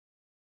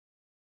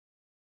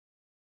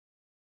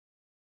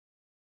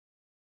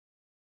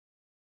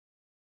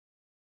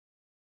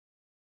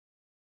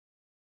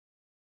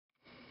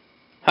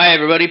Hi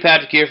everybody,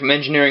 Patrick here from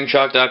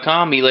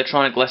EngineeringShock.com,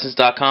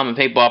 ElectronicLessons.com, and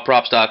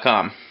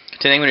PaintballProps.com.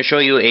 Today I'm going to show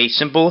you a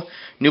simple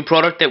new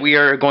product that we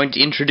are going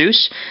to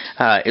introduce.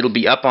 It'll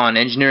be up on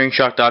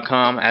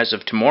EngineeringShock.com as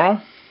of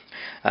tomorrow.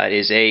 It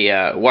is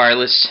a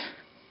wireless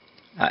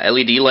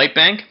LED light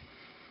bank.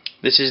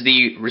 This is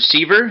the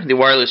receiver, the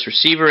wireless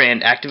receiver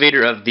and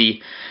activator of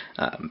the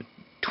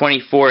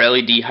 24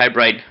 LED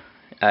high-bright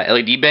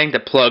LED bank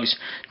that plugs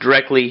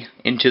directly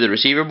into the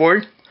receiver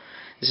board.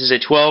 This is a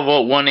 12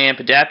 volt 1 amp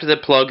adapter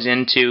that plugs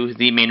into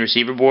the main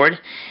receiver board,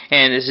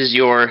 and this is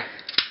your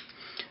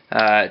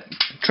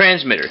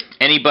transmitter.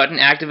 Any button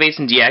activates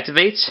and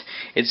deactivates.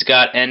 It's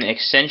got an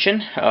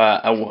extension,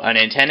 an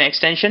antenna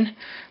extension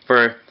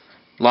for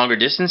longer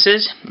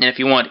distances, and if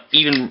you want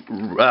even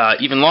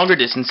longer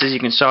distances, you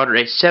can solder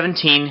a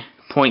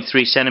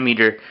 17.3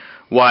 centimeter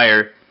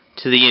wire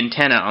to the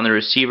antenna on the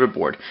receiver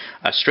board.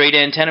 A straight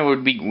antenna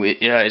would be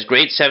is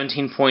great,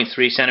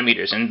 17.3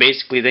 centimeters, and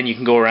basically then you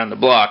can go around the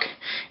block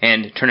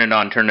and turn it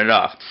on, turn it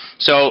off.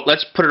 So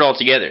let's put it all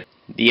together.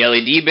 The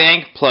LED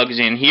bank plugs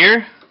in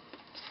here.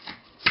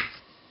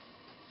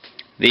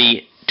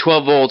 The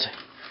 12 volt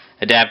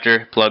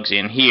adapter plugs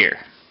in here.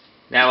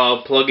 Now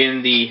I'll plug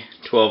in the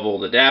 12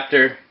 volt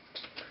adapter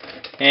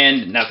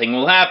and nothing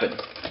will happen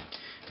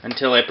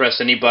until I press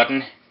any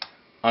button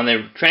on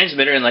the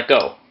transmitter and let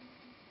go.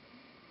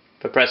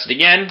 If I press it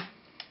again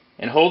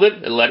and hold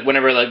it,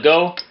 whenever I let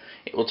go,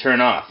 it will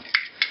turn off.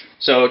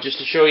 So just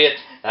to show you,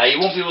 you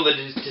won't be able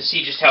to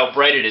see just how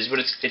bright it is, but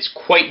it's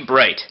quite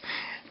bright.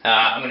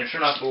 I'm going to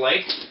turn off the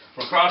light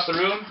from across the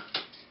room.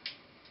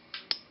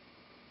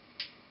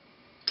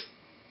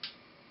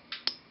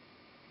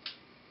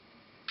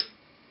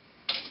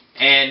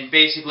 And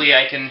basically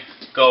I can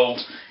go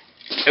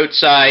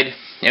outside,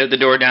 out the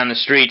door down the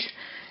street,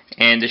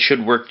 and this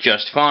should work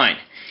just fine.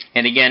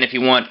 And again, if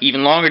you want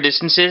even longer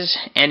distances,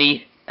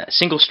 any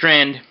single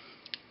strand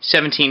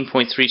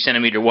 17.3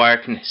 centimeter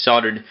wire can be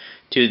soldered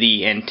to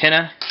the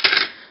antenna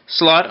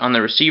slot on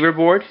the receiver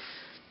board.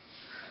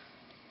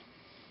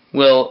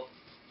 Will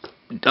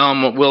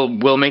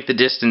make the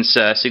distance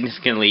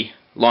significantly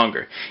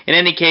longer. In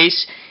any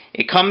case,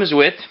 it comes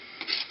with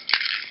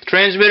the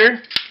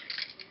transmitter,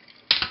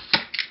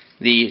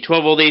 the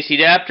 12 volt AC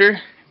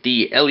adapter,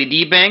 the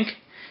LED bank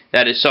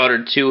that is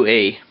soldered to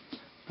a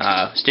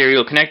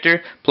stereo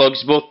connector,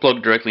 both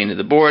plug directly into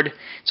the board.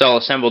 It's all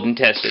assembled and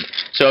tested.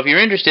 So if you're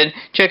interested,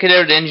 check it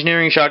out at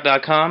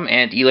EngineeringShock.com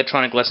and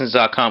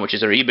ElectronicLessons.com, which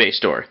is our eBay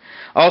store.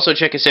 Also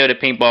check us out at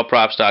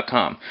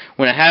PaintballProps.com.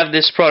 When I have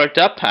this product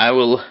up, I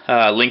will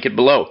link it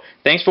below.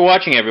 Thanks for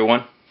watching,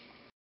 everyone.